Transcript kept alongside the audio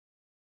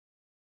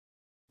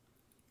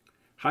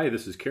Hi,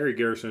 this is Kerry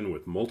Garrison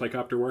with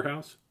Multicopter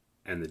Warehouse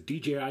and the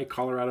DJI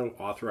Colorado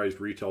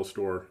Authorized Retail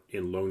Store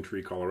in Lone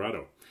Tree,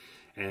 Colorado.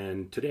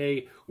 And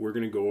today we're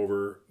going to go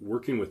over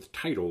working with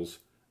titles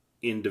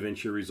in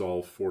Davinci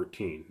Resolve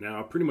 14.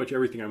 Now, pretty much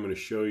everything I'm going to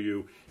show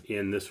you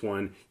in this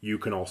one, you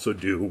can also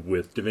do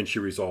with Davinci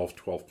Resolve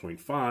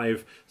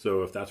 12.5.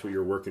 So if that's what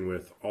you're working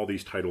with, all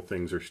these title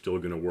things are still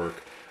going to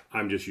work.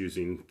 I'm just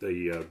using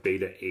the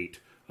beta 8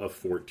 of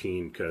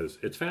 14 because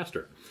it's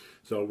faster.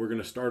 So we're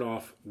going to start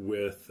off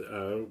with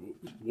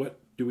what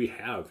do we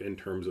have in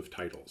terms of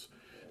titles.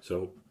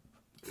 So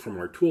from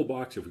our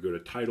toolbox, if we go to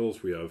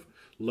titles, we have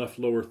left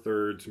lower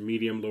thirds,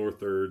 medium lower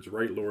thirds,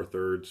 right lower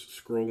thirds,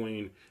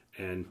 scrolling,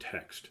 and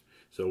text.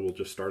 So we'll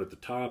just start at the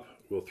top,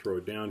 we'll throw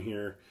it down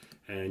here,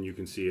 and you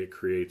can see it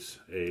creates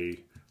a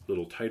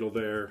little title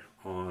there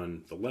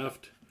on the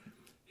left.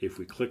 If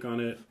we click on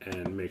it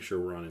and make sure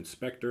we're on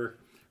inspector,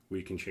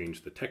 we can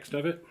change the text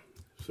of it.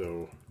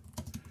 So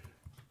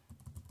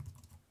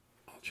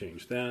I'll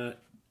change that,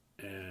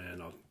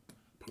 and I'll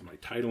put my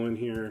title in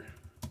here.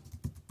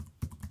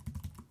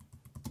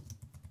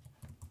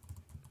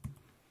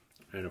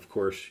 And of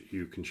course,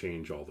 you can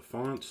change all the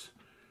fonts,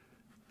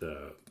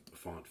 the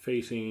font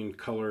facing,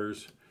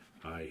 colors.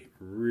 I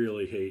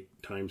really hate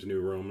Times New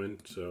Roman,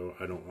 so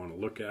I don't want to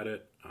look at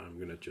it. I'm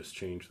going to just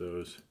change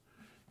those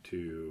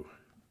to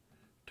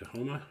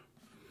Tahoma.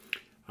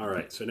 All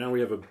right, so now we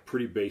have a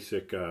pretty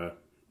basic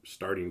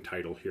starting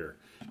title here.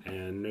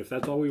 And if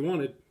that's all we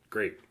wanted,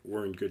 great,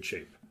 we're in good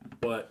shape.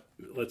 But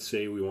let's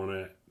say we want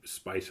to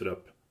spice it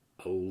up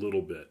a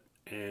little bit.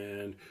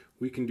 And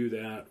we can do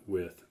that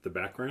with the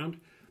background.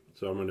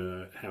 So I'm going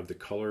to have the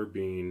color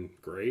being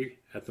gray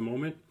at the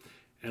moment.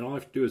 And all I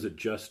have to do is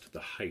adjust the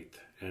height,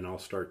 and I'll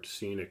start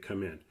seeing it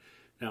come in.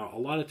 Now, a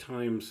lot of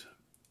times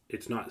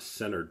it's not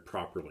centered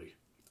properly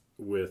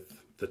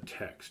with the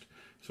text.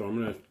 So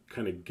I'm going to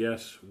kind of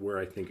guess where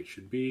I think it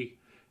should be,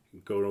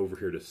 go over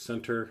here to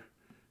center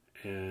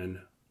and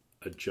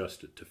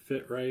adjust it to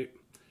fit right.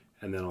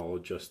 And then I'll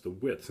adjust the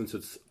width. Since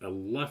it's a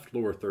left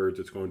lower thirds,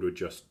 it's going to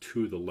adjust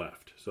to the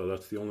left. So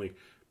that's the only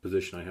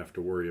position I have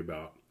to worry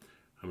about.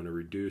 I'm going to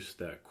reduce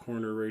that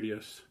corner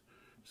radius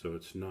so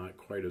it's not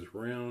quite as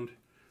round.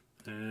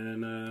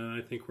 And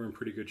I think we're in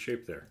pretty good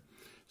shape there.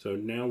 So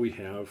now we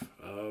have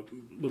a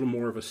little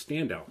more of a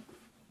standout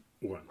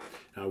one.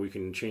 Now we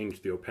can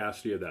change the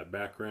opacity of that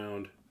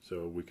background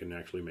so we can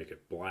actually make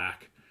it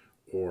black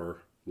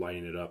or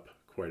lighten it up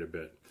quite a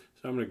bit.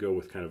 So I'm going to go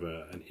with kind of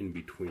an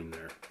in-between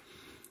there.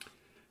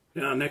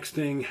 Now, next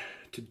thing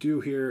to do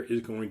here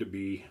is going to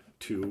be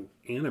to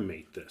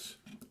animate this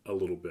a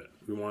little bit.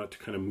 We want it to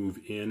kind of move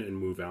in and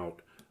move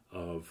out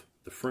of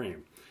the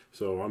frame.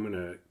 So I'm going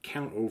to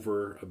count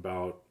over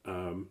about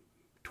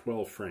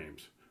 12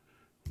 frames.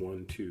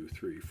 1, 2,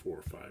 3,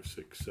 4, 5,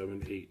 6,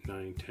 7, 8,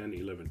 9, 10,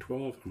 11,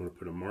 12. I'm going to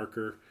put a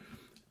marker,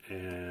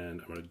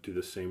 and I'm going to do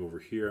the same over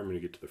here. I'm going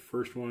to get to the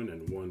first one,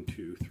 and 1,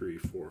 2, 3,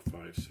 4,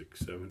 5, 6,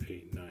 7,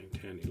 8, 9,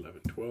 10,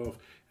 11, 12,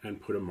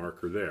 and put a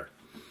marker there.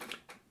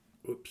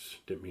 Oops,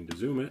 didn't mean to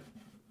zoom it.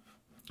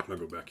 I'll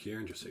go back here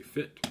and just say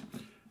fit.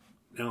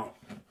 Now,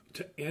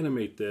 to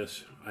animate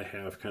this, I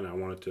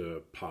want it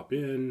to pop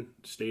in,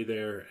 stay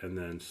there, and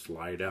then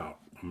slide out.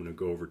 I'm going to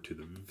go over to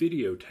the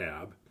video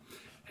tab,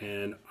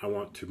 and I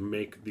want to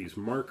make these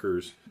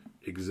markers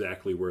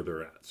exactly where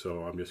they're at.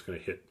 So I'm just going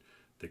to hit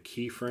the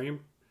keyframe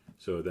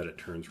so that it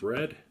turns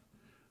red.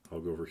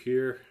 I'll go over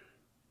here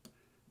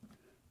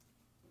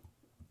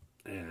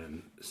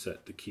and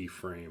set the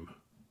keyframe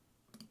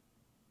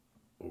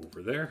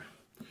over there.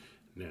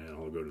 Now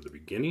I'll go to the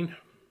beginning,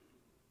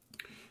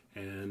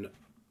 and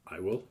I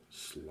will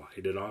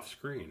slide it off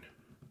screen,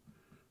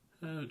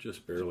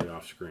 just barely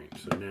off screen.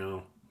 So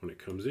now when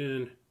it comes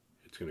in,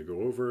 it's going to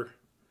go over,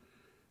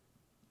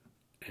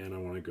 and I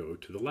want to go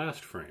to the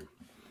last frame,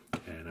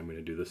 and I'm going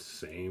to do the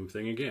same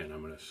thing again.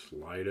 I'm going to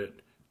slide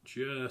it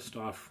just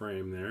off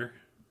frame there,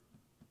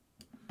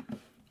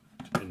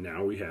 and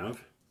now we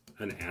have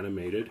an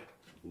animated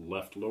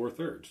left lower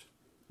thirds.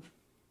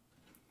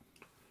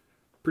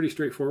 Pretty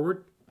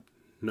straightforward,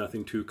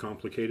 nothing too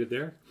complicated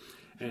there.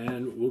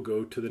 And we'll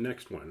go to the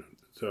next one.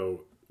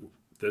 So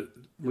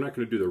we're not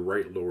going to do the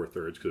right lower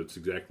thirds because it's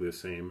exactly the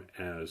same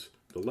as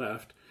the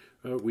left.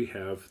 We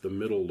have the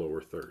middle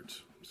lower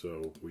thirds.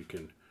 So we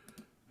can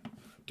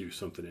do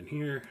something in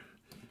here.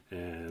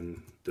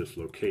 And this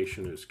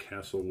location is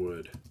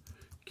Castlewood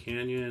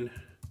Canyon.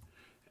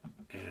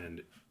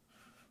 And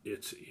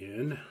it's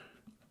in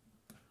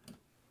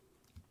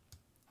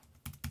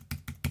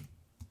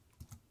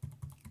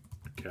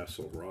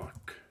Castle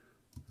Rock,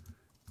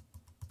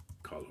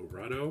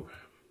 Colorado.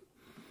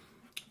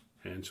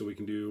 And so we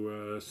can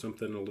do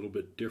something a little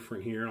bit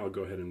different here. I'll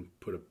go ahead and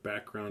put a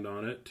background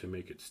on it to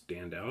make it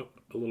stand out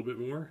a little bit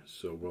more.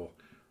 So we'll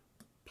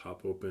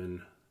pop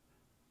open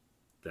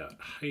that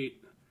height.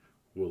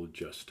 We'll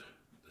adjust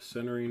the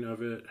centering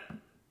of it.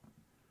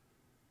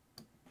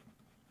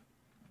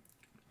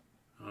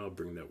 I'll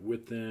bring that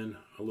width in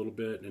a little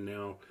bit, and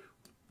now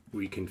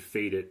we can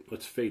fade it.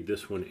 Let's fade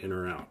this one in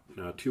or out.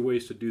 Now, two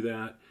ways to do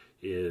that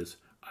is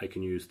I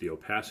can use the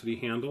opacity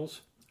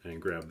handles and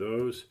grab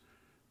those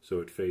so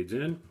it fades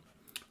in,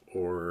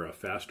 or a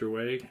faster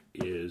way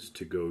is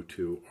to go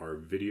to our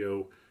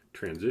video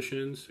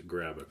transitions,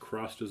 grab a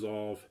cross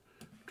dissolve,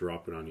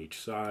 drop it on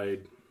each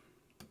side,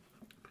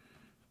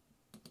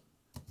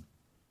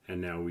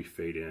 and now we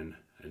fade in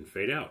and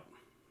fade out.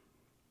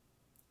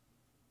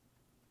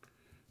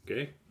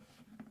 Okay,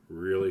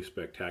 really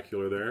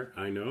spectacular there,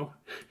 I know.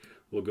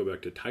 We'll go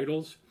back to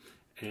titles,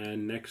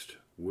 and next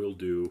we'll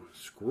do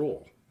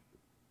scroll.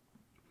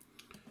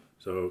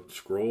 So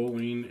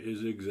scrolling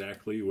is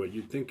exactly what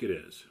you'd think it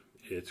is.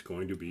 It's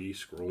going to be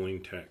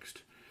scrolling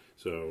text.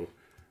 So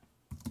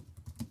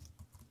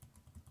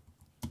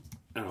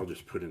I'll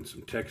just put in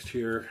some text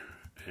here,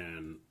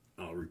 and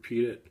I'll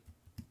repeat it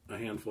a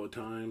handful of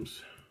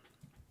times.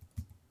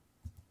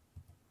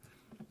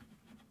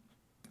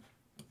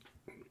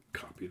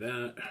 Copy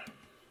that.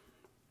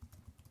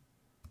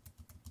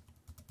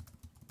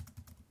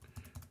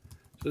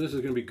 So this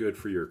is going to be good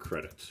for your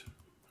credits,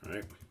 all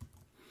right?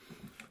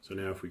 So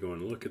now if we go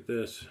and look at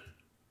this,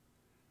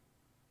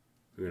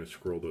 we're going to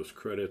scroll those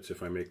credits.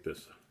 If I make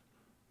this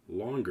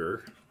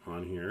longer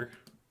on here,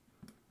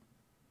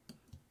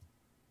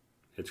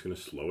 it's going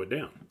to slow it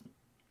down.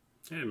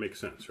 Yeah, it makes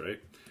sense,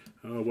 right?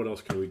 What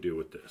else can we do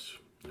with this?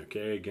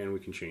 Okay, again, we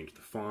can change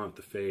the font,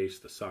 the face,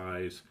 the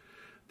size,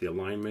 the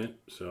alignment.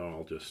 So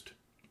I'll just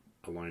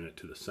align it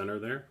to the center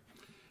there.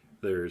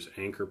 There's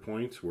anchor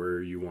points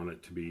where you want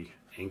it to be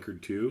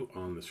anchored to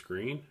on the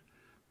screen.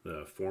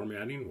 The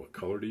formatting, what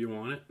color do you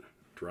want it?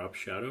 Drop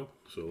shadow.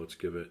 So let's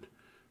give it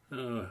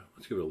a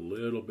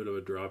little bit of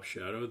a drop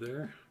shadow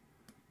there.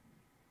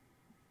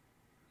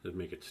 Just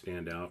make it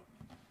stand out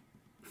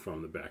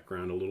from the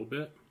background a little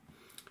bit.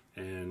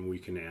 And we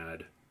can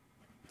add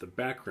the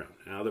background.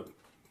 Now the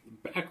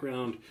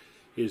background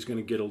is going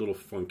to get a little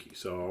funky,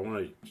 so I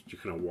want to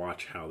kind of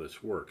watch how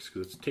this works,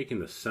 because it's taking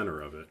the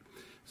center of it.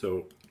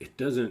 So it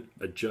doesn't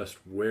adjust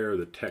where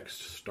the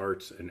text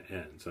starts and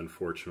ends,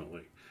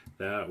 unfortunately.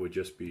 That would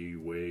just be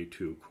way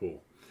too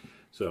cool.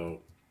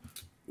 So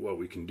what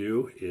we can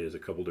do is a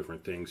couple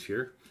different things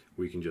here.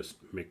 We can just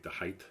make the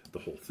height the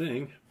whole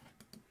thing.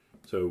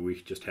 So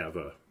we just have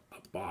a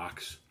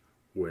box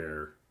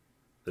where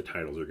the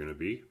titles are going to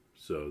be.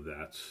 So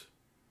that's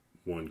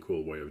one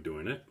cool way of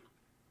doing it.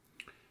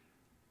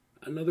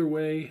 Another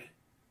way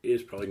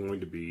is probably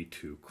going to be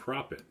to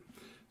crop it.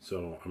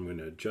 So I'm going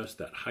to adjust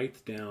that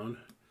height down,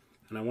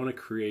 and I want to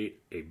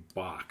create a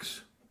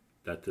box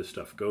that this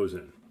stuff goes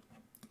in.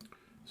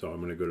 So I'm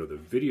going to go to the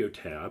video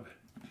tab,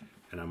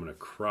 and I'm going to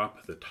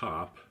crop the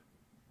top.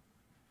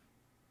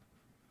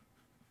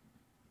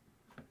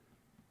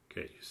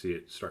 Okay, you see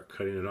it start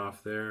cutting it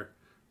off there.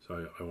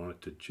 So I want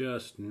it to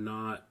just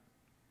not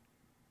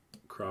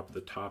crop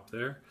the top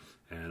there,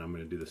 and I'm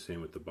going to do the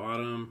same with the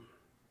bottom.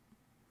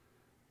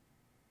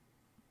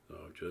 So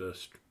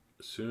just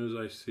as soon as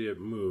I see it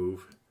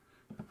move,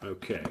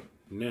 okay,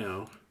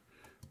 now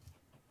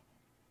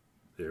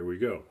there we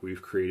go.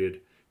 We've created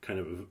kind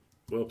of a,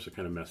 whoops, I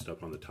kind of messed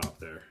up on the top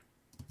there.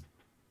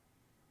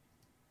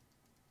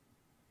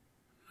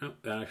 Oh,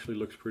 that actually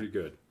looks pretty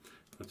good.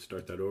 Let's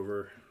start that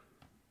over.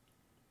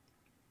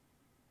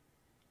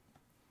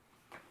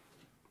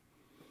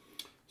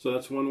 So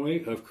that's one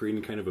way of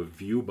creating kind of a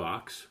view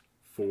box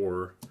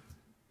for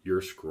your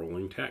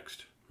scrolling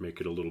text. Make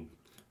it a little,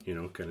 you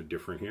know, kind of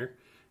different here.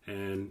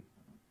 And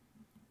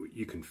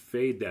you can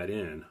fade that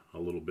in a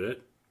little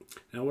bit.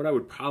 Now what I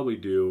would probably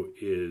do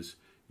is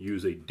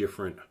use a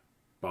different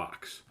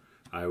box.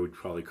 I would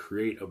probably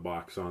create a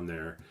box on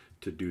there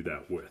to do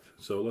that with.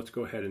 So let's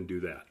go ahead and do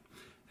that.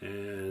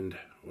 And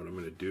what I'm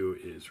going to do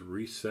is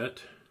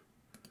reset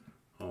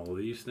all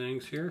these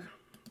things here.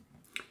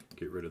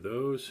 Get rid of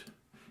those.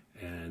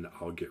 And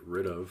I'll get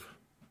rid of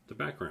the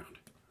background.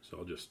 So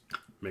I'll just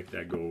make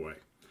that go away.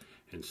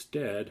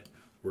 Instead,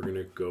 we're going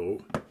to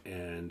go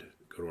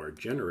to our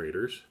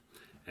generators,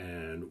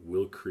 and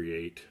we'll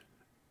create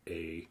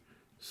a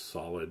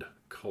solid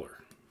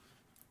color.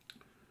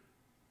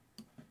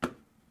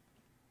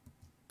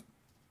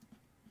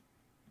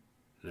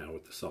 Now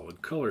with the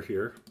solid color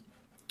here,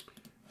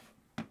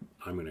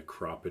 I'm going to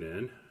crop it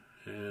in,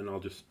 and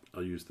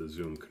I'll use the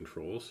zoom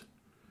controls.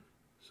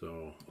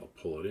 So I'll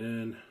pull it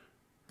in,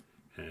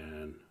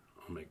 and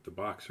I'll make the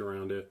box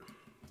around it,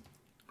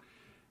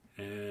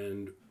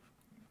 and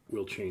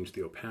we'll change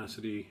the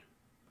opacity.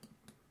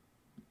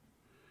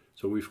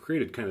 So we've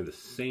created kind of the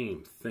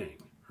same thing,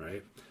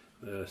 right?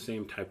 The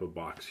same type of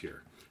box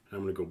here. And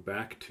I'm going to go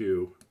back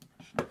to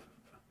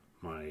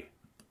my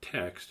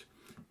text,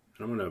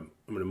 and I'm going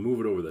to move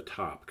it over the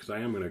top, because I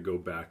am going to go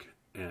back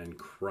and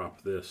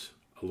crop this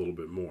a little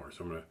bit more.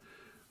 So I'm going to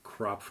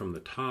crop from the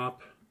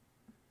top.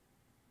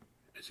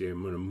 See,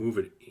 I'm going to move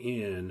it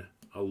in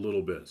a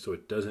little bit so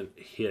it doesn't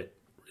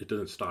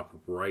stop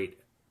right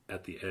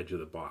at the edge of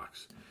the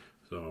box.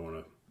 So I want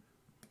to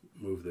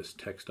move this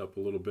text up a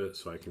little bit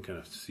so I can kind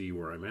of see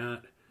where I'm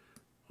at.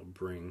 I'll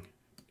bring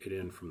it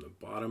in from the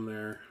bottom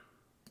there,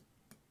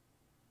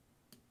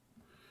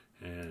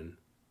 and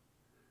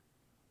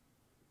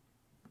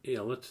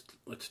yeah, let's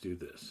do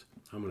this.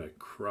 I'm going to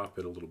crop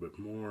it a little bit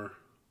more.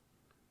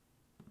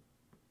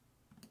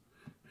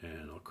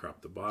 And I'll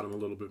crop the bottom a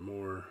little bit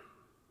more.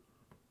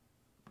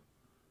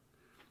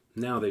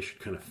 Now they should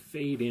kind of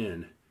fade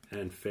in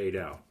and fade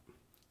out.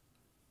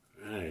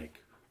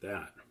 Like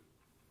that.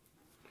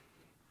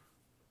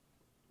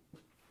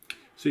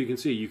 So you can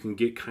see you can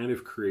get kind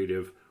of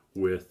creative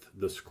with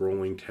the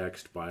scrolling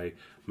text by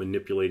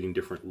manipulating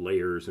different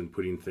layers and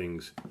putting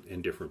things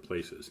in different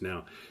places.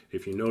 Now,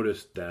 if you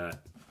notice that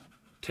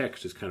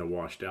text is kind of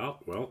washed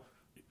out, well,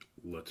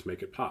 let's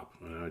make it pop.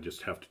 I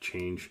just have to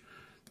change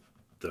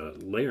the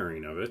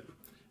layering of it,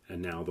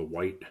 and now the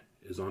white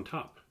is on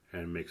top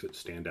and makes it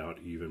stand out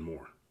even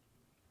more.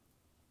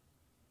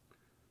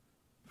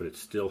 But it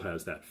still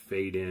has that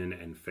fade in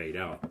and fade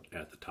out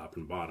at the top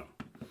and bottom.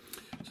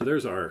 So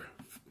there's our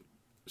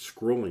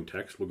scrolling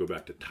text. We'll go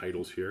back to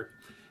titles here.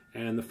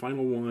 And the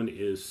final one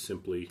is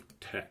simply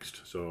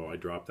text. So I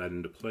drop that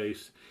into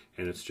place,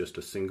 and it's just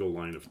a single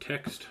line of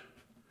text.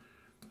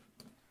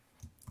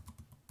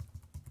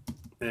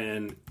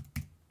 And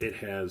it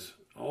has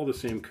all the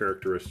same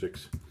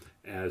characteristics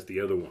as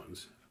the other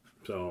ones.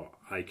 So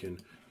I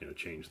can,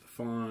 change the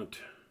font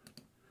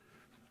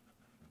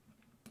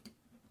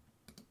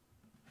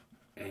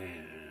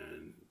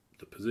and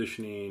the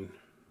positioning.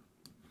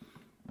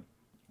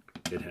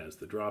 It has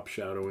the drop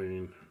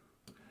shadowing,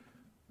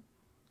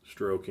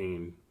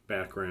 stroking,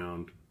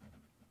 background.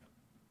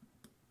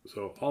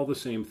 So all the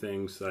same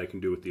things that I can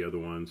do with the other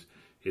ones.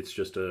 It's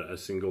just a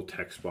single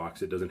text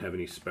box. It doesn't have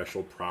any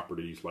special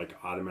properties like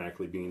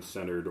automatically being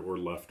centered or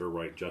left or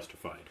right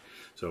justified.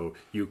 So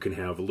you can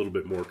have a little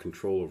bit more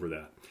control over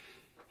that.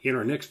 In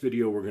our next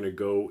video, we're going to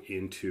go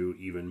into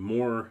even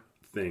more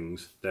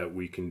things that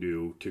we can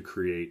do to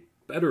create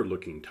better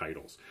looking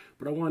titles.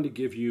 But I wanted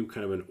to give you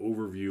kind of an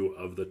overview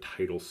of the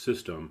title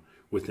system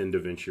within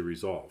Davinci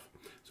Resolve.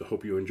 So I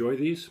hope you enjoy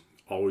these.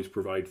 Always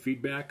provide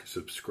feedback.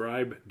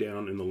 Subscribe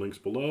down in the links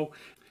below.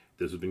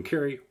 This has been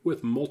Kerry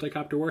with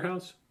Multicopter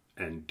Warehouse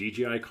and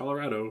DJI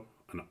Colorado,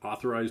 an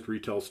authorized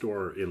retail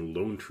store in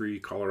Lone Tree,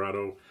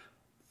 Colorado.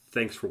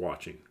 Thanks for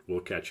watching.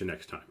 We'll catch you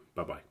next time.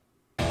 Bye-bye.